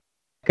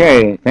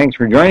Okay, thanks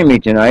for joining me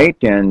tonight,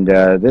 and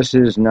this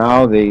is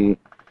now the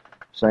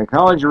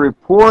Psychology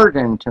Report,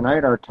 and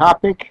tonight our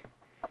topic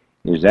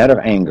is that of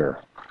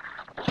anger.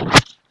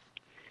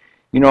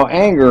 You know,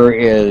 anger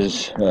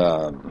is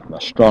a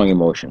strong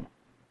emotion.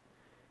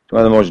 It's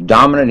one of the most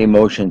dominant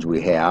emotions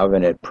we have,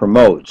 and it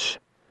promotes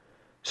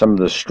some of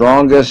the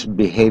strongest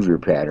behavior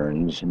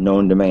patterns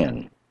known to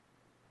man.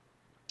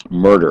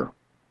 Murder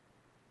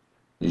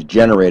is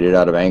generated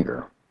out of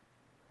anger.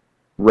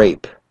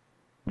 Rape,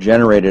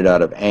 generated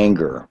out of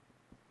anger.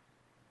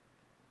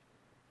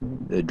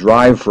 The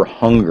drive for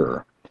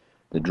hunger,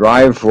 the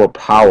drive for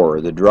power,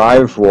 the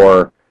drive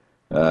for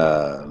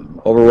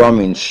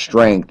overwhelming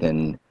strength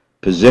and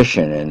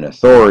position and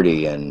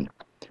authority and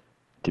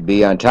to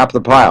be on top of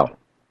the pile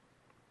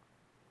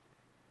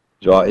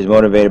is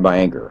motivated by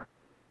anger.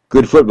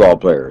 Good football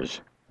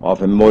players,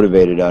 often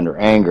motivated under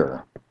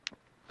anger.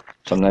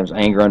 Sometimes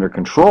anger under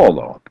control,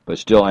 though, but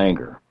still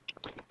anger.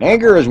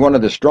 Anger is one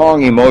of the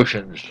strong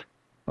emotions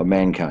of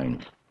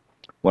mankind,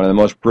 one of the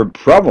most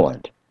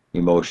prevalent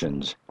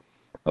emotions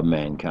of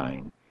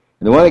mankind,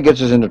 and the one that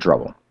gets us into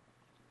trouble.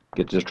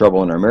 Gets us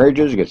trouble in our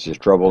marriages, gets us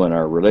trouble in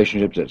our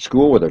relationships at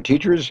school with our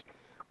teachers,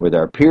 with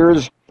our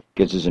peers,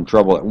 gets us in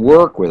trouble at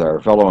work with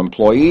our fellow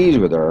employees,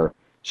 with our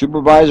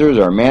supervisors,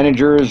 our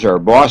managers, our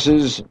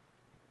bosses.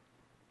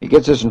 It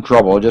gets us in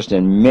trouble just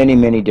in many,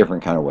 many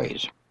different kind of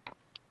ways.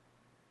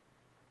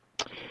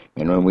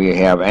 And when we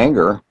have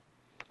anger,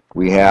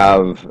 we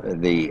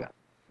have the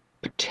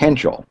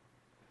potential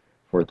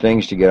for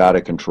things to get out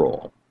of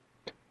control.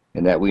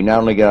 And that we not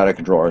only get out of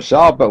control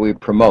ourselves, but we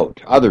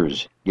promote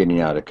others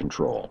getting out of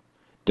control.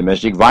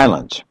 Domestic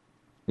violence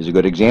is a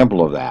good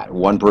example of that.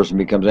 One person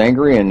becomes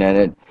angry and then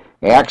it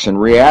acts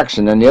and reacts,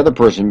 and then the other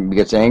person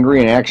gets angry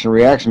and acts and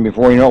reacts, and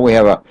before you know it, we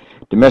have a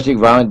domestic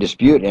violent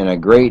dispute and a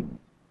great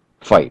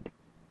fight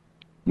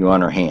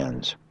on our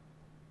hands.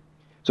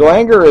 So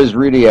anger is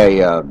really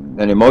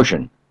an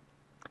emotion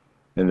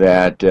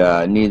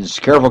that needs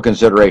careful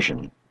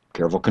consideration,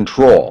 careful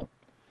control,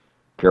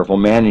 careful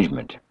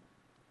management.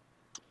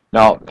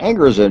 Now,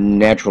 anger is a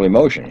natural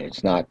emotion.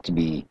 It's not to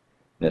be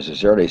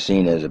necessarily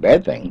seen as a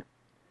bad thing.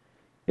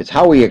 It's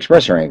how we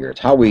express our anger.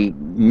 It's how we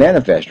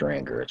manifest our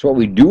anger. It's what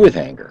we do with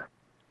anger.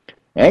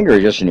 Anger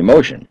is just an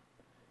emotion.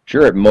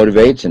 Sure, it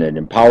motivates and it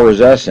empowers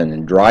us and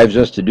it drives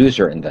us to do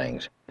certain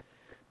things.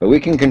 But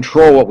we can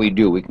control what we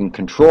do. We can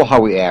control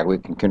how we act. We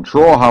can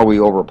control how we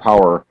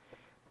overpower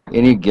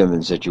any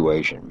given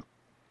situation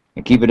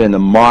and keep it in the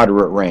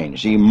moderate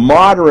range. See,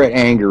 moderate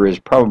anger is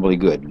probably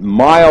good.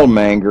 Mild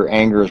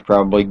anger is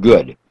probably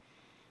good.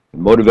 It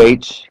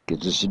motivates,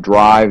 gives us a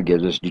drive,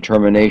 gives us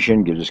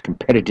determination, gives us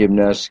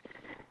competitiveness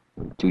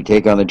to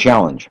take on the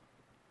challenge.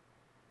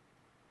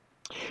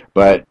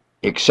 But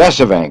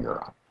excessive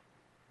anger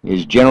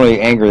is generally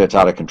anger that's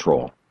out of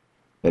control,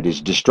 that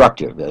is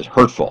destructive, that is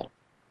hurtful,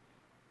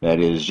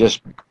 that is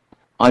just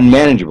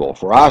unmanageable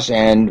for us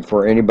and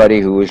for anybody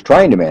who is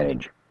trying to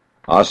manage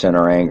us and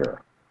our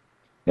anger.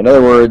 In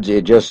other words,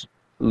 it just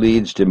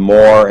leads to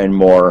more and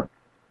more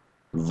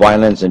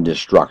violence and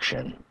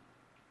destruction.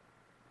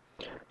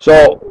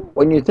 So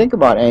when you think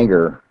about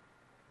anger,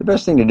 the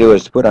best thing to do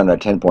is to put on a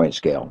 10-point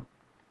scale.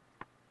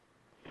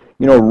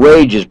 You know,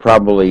 rage is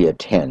probably a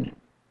 10.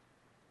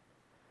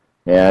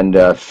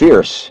 And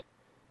fierce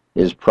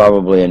is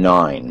probably a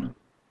 9.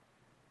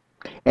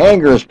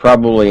 Anger is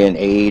probably an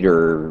 8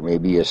 or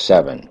maybe a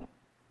 7.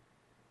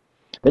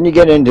 Then you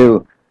get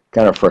into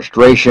kind of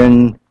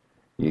frustration.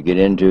 You get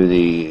into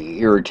the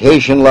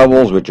irritation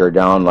levels, which are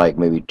down like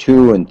maybe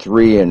 2 and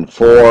 3 and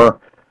 4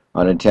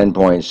 on a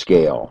 10-point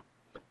scale.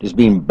 Just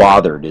being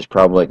bothered is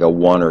probably like a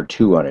 1 or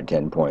 2 on a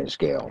 10-point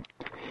scale.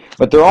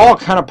 But they're all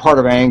kind of part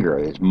of anger.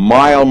 It's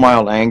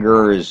mild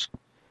anger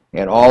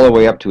and all the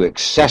way up to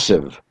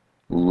excessive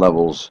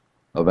levels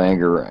of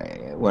anger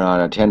when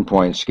on a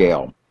 10-point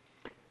scale.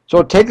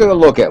 So take a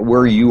look at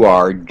where you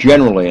are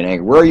generally in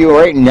anger. Where are you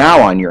right now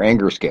on your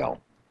anger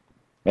scale?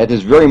 At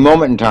this very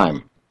moment in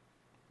time.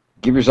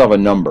 Give yourself a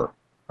number.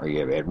 Are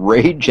you at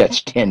rage?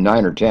 That's 10,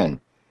 9 or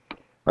 10.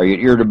 Are you at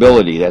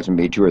irritability? That's going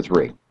to be 2 or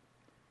 3.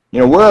 You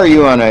know, where are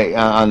you on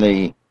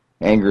the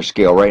anger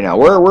scale right now?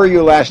 Where were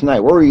you last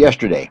night? Where were you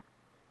yesterday?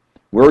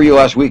 Where were you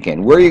last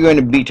weekend? Where are you going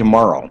to be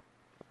tomorrow?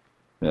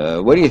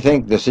 What do you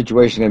think the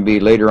situation is going to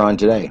be later on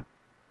today?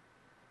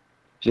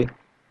 See,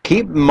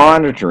 keep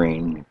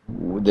monitoring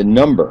the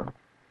number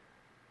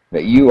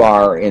that you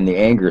are in the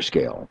anger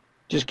scale.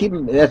 Just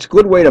that's a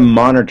good way to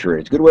monitor it.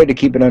 It's a good way to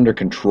keep it under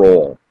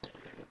control.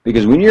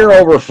 Because when you're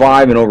over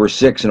 5 and over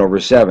 6 and over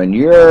 7,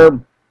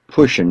 you're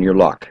pushing your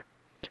luck.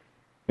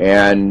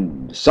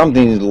 And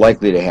something's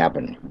likely to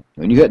happen.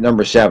 When you hit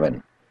number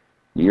 7,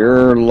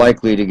 you're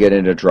likely to get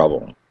into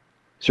trouble.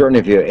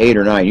 Certainly if you have 8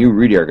 or 9, you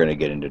really are going to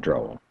get into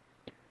trouble.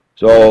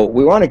 So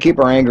we want to keep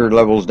our anger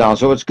levels down.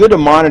 So it's good to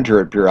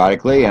monitor it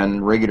periodically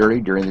and regularly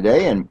during the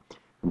day and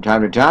from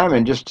time to time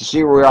and just to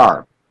see where we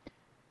are.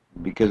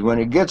 Because when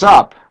it gets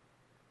up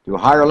to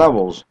higher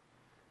levels,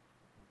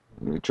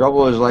 the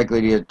trouble is likely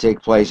to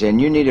take place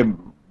and you need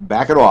to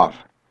back it off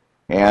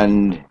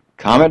and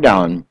calm it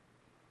down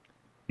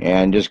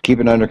and just keep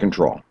it under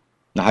control.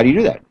 Now, how do you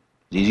do that?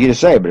 It's easy to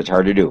say, but it's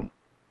hard to do.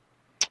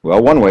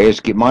 Well, one way is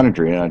to keep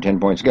monitoring it on a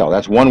 10-point scale.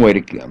 That's one way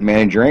to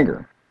manage your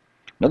anger.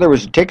 In other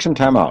words, take some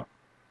time out.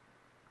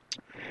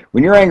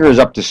 When your anger is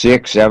up to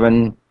 6,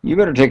 7, you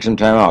better take some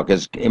time out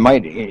because it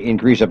might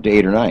increase up to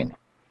 8 or 9.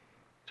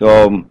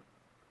 So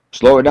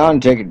slow it down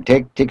and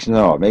take some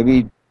time out.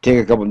 Maybe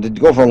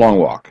go for a long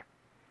walk.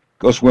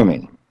 Go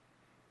swimming.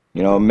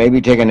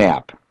 Maybe take a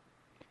nap.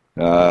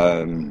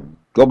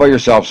 Go by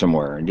yourself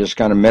somewhere and just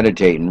kind of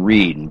meditate and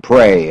read and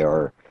pray,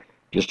 or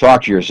just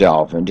talk to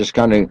yourself and just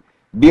kind of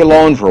be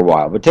alone for a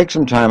while. But take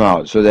some time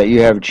out so that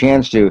you have a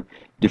chance to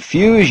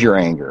diffuse your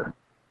anger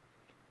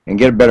and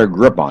get a better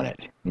grip on it,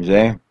 you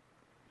see?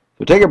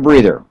 So take a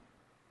breather,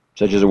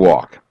 such as a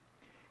walk.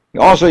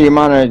 Also, you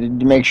want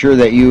to make sure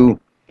that you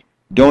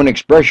don't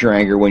express your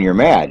anger when you're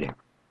mad,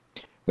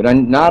 but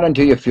not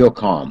until you feel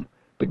calm.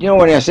 But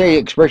when I say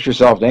express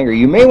yourself to anger,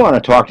 you may want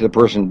to talk to the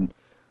person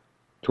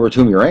towards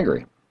whom you're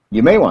angry.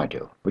 You may want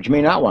to, but you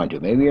may not want to.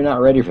 Maybe you're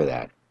not ready for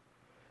that.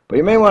 But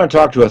you may want to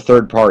talk to a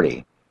third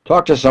party.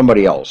 Talk to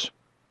somebody else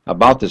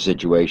about the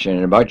situation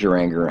and about your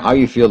anger and how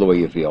you feel the way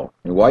you feel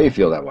and why you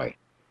feel that way.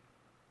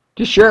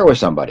 Just share it with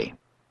somebody.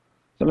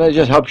 Somebody that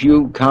just helps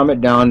you calm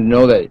it down and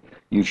know that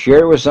you've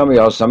shared it with somebody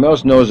else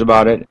knows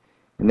about it,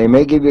 and they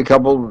may give you a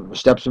couple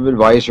steps of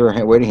advice or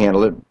a way to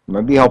handle it. It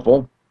might be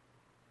helpful.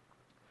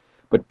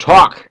 But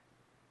talk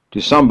to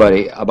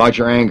somebody about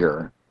your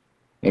anger,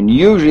 and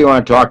usually you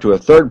want to talk to a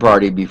third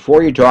party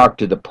before you talk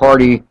to the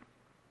party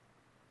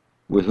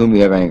with whom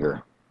you have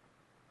anger.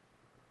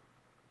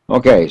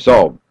 Okay,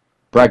 so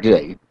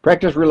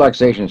practice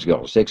relaxation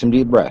skills. Take some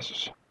deep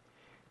breaths.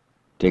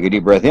 Take a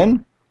deep breath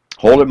in,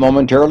 hold it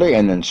momentarily,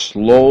 and then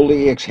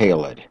slowly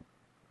exhale it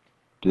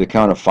to the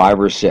count of 5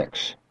 or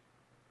 6.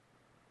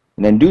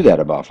 And then do that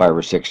about 5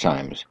 or 6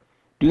 times.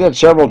 Do that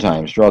several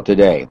times throughout the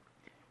day.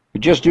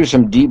 But just do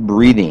some deep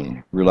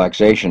breathing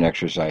relaxation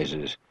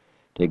exercises.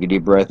 Take a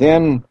deep breath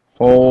in,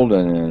 hold,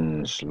 and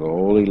then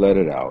slowly let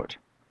it out.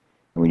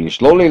 And when you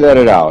slowly let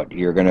it out,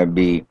 you're going to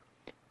be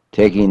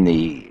taking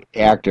the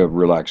act of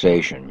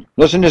relaxation.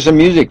 Listen to some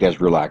music that's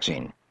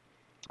relaxing.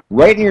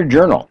 Write in your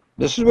journal.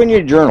 This is when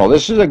you journal.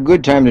 This is a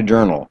good time to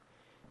journal.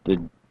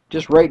 To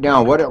just write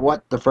down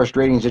what the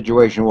frustrating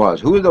situation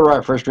was, who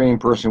the frustrating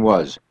person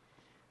was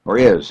or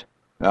is.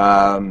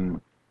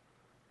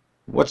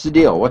 What's the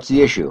deal? What's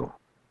the issue?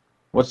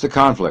 What's the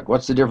conflict?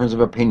 What's the difference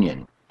of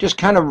opinion? Just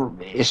kind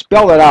of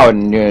spell that out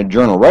in a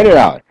journal. Write it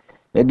out.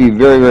 That'd be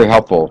very, very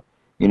helpful,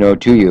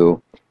 to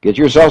you. Get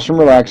yourself some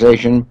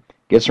relaxation.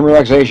 Get some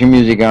relaxation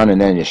music on, and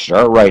then you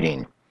start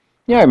writing.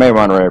 Yeah, you may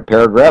want to write a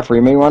paragraph, or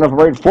you may want to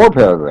write 4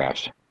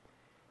 paragraphs.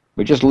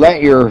 But just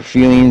let your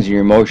feelings and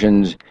your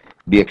emotions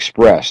be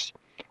expressed.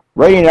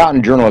 Writing it out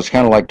in a journal is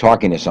kind of like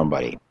talking to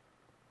somebody.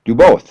 Do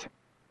both.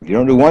 If you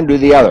don't do one, do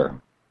the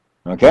other.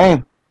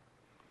 Okay?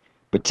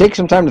 But take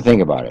some time to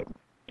think about it.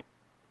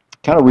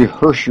 Kind of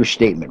rehearse your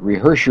statement.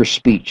 Rehearse your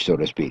speech, so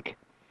to speak.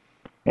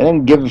 And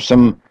then give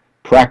some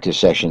practice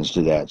sessions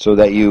to that so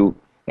that you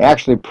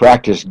actually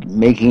practice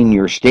making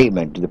your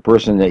statement to the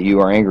person that you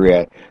are angry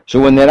at.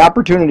 So when that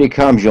opportunity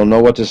comes, you'll know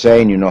what to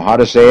say and you know how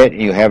to say it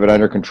and you have it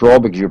under control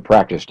because you've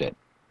practiced it.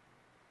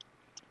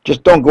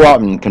 Just don't go out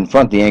and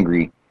confront the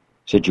angry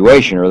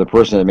situation or the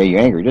person that made you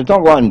angry. Just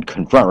don't go out and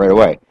confront right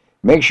away.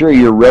 Make sure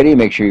you're ready,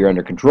 make sure you're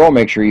under control,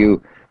 make sure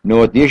you know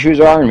what the issues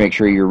are, and make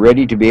sure you're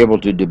ready to be able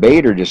to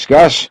debate or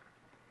discuss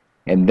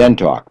and then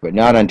talk, but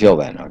not until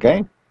then,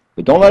 okay?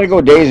 But don't let it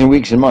go days and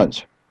weeks and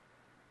months,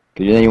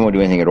 because then you won't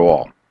do anything at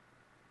all.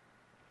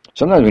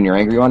 Sometimes when you're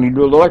angry, you want to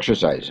do a little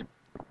exercise.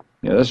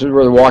 This is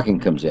where the walking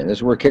comes in. This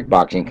is where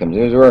kickboxing comes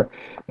in. This is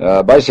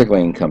where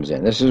bicycling comes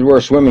in. This is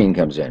where swimming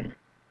comes in.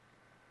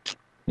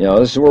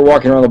 This is where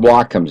walking around the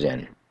block comes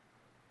in.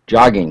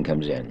 Jogging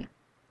comes in.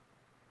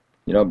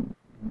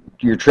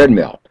 Your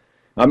treadmill.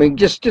 I mean,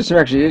 just some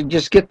exercise.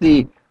 Just get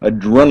the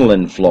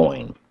adrenaline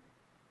flowing.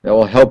 That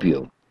will help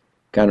you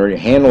kind of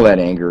handle that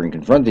anger and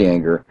confront the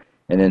anger,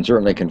 and then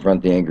certainly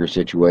confront the anger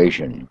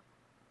situation.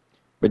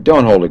 But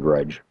don't hold a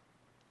grudge.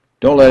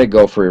 Don't let it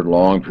go for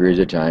long periods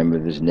of time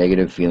with these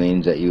negative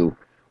feelings that you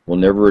will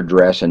never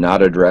address and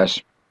not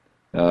address.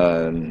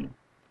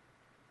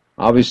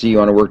 Obviously, you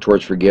want to work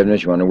towards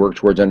forgiveness. You want to work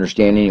towards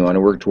understanding. You want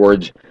to work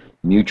towards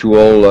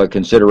mutual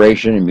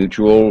consideration and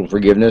mutual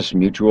forgiveness,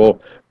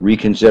 mutual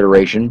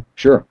reconsideration.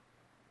 Sure.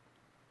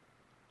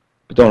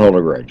 But don't hold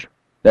a grudge.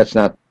 That's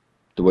not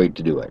the way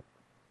to do it.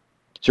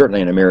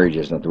 Certainly in a marriage,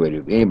 it's not the way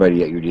to do it. Anybody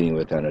that you're dealing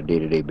with on a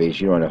day-to-day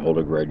basis, you don't want to hold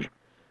a grudge.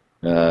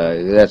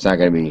 That's not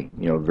going to be,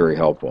 very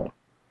helpful.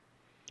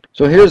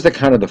 So here's the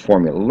kind of the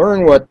formula.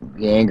 Learn what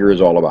the anger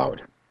is all about.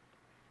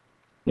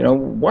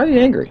 Why are you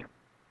angry?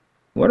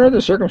 What are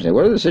the circumstances?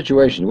 What are the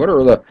situations? What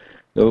are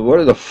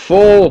the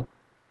full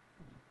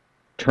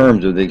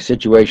terms of the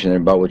situation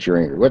about which you're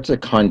angry? What's the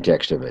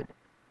context of it?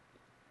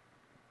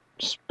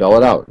 Spell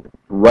it out.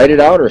 Write it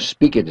out or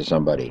speak it to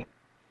somebody.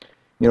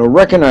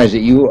 Recognize that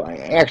you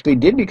actually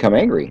did become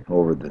angry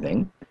over the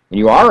thing, and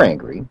you are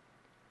angry,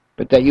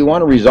 but that you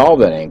want to resolve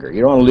that anger.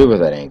 You don't want to live with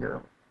that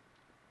anger.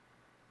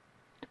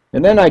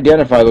 And then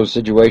identify those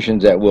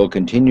situations that will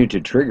continue to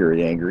trigger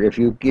the anger if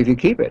you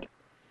keep it.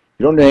 If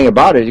you don't know anything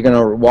about it, you're going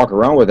to walk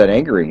around with that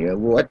anger in you.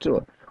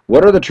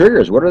 What are the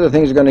triggers? What are the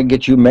things that are going to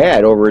get you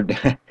mad over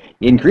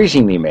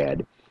increasingly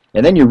mad?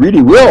 And then you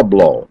really will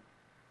blow.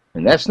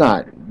 And that's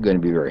not going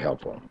to be very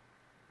helpful.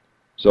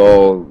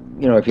 So,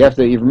 if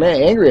you're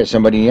angry at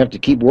somebody and you have to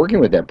keep working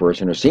with that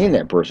person or seeing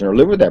that person or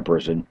live with that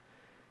person,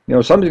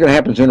 something's going to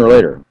happen sooner or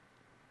later.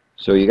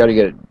 So you got to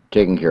get it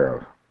taken care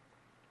of.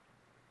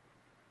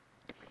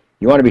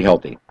 You want to be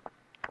healthy.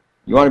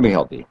 You want to be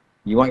healthy.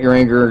 You want your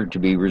anger to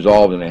be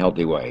resolved in a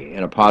healthy way,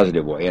 in a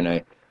positive way, in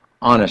an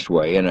honest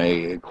way, in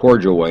a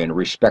cordial way, in a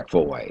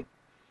respectful way.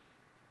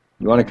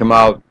 You want to come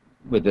out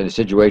with a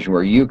situation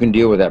where you can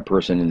deal with that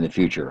person in the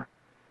future.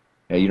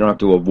 And you don't have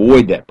to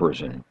avoid that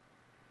person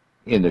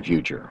in the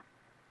future.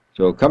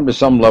 So come to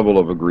some level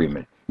of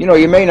agreement.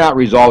 You may not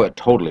resolve it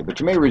totally, but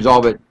you may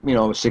resolve it,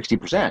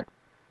 60%.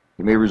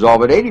 You may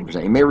resolve it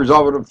 80%. You may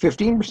resolve it at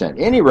 15%.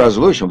 Any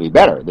resolution will be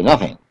better than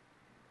nothing.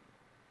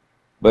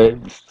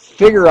 But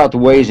figure out the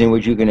ways in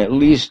which you can at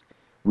least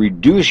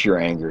reduce your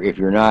anger if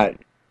you're not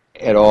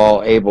at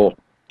all able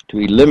to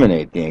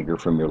eliminate the anger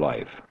from your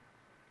life.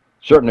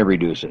 Certainly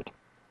reduce it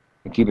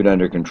and keep it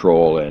under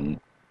control,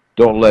 and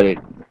don't let it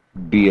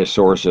be a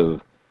source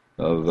of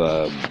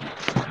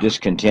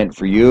discontent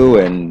for you,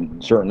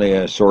 and certainly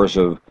a source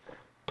of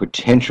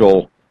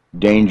potential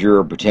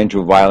danger,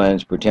 potential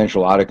violence,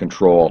 potential out of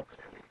control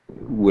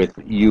with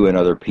you and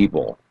other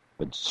people,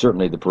 but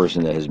certainly the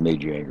person that has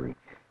made you angry.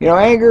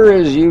 Anger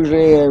is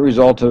usually a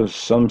result of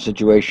some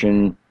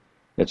situation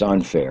that's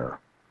unfair.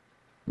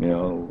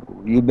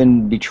 You've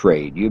been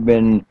betrayed. You've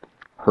been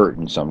hurt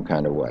in some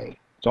kind of way.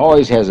 It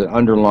always has an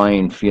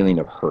underlying feeling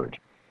of hurt.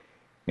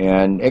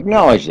 And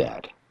acknowledge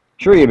that.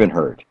 Sure, you've been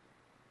hurt.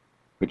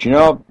 But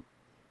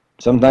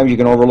sometimes you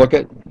can overlook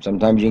it.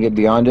 Sometimes you can get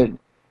beyond it.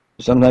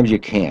 Sometimes you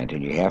can't,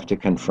 and you have to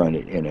confront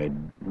it in a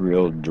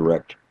real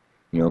direct,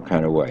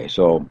 kind of way.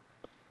 So,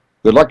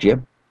 good luck to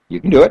you. You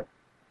can do it.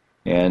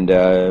 And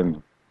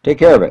take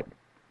care of it.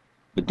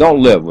 But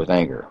don't live with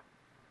anger.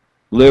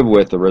 Live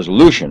with the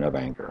resolution of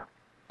anger.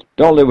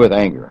 Don't live with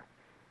anger.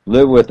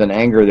 Live with an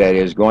anger that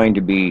is going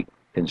to be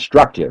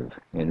constructive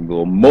and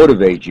will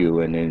motivate you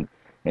and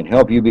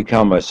help you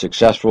become a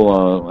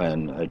successful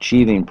and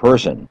achieving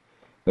person,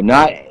 but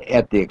not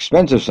at the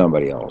expense of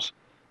somebody else,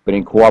 but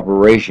in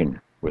cooperation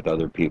with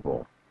other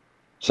people,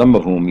 some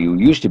of whom you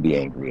used to be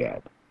angry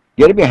at.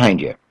 Get it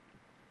behind you.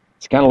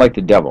 It's kind of like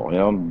the devil,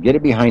 get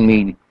it behind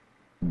me,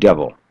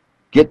 devil.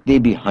 Get thee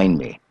behind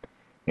me.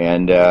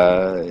 And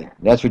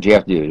that's what you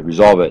have to do, to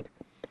resolve it,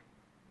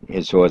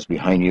 so it's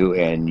behind you,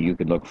 and you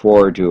can look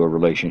forward to a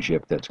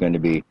relationship that's going to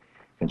be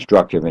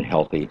constructive and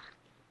healthy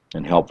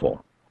and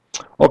helpful.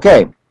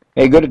 Okay.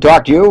 Hey, good to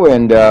talk to you,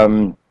 and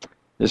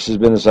this has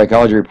been the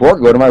Psychology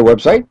Report. Go to my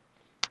website,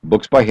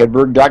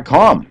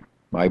 booksbyhedberg.com.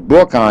 My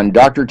book on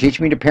Doctor Teach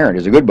Me to Parent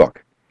is a good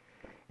book.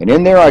 And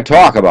in there I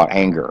talk about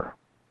anger,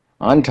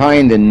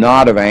 untying the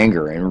knot of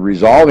anger and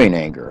resolving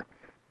anger.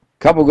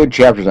 Couple good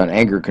chapters on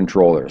anger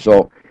control there.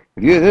 So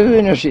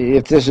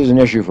if this is an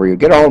issue for you,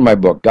 get a hold of my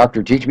book,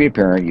 Dr. Teach Me to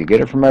Parent. You get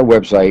it from my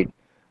website,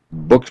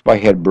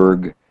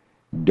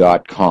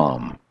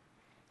 booksbyhedberg.com.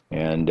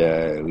 And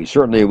we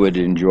certainly would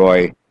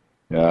enjoy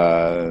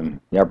the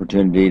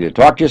opportunity to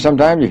talk to you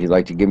sometimes. If you'd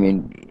like to give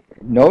me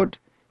a note,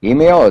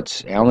 email,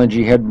 it's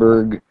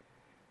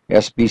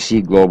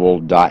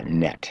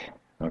allenghedberg@sbcglobal.net.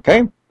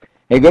 Okay?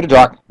 Hey, good to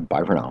talk.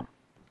 Bye for now.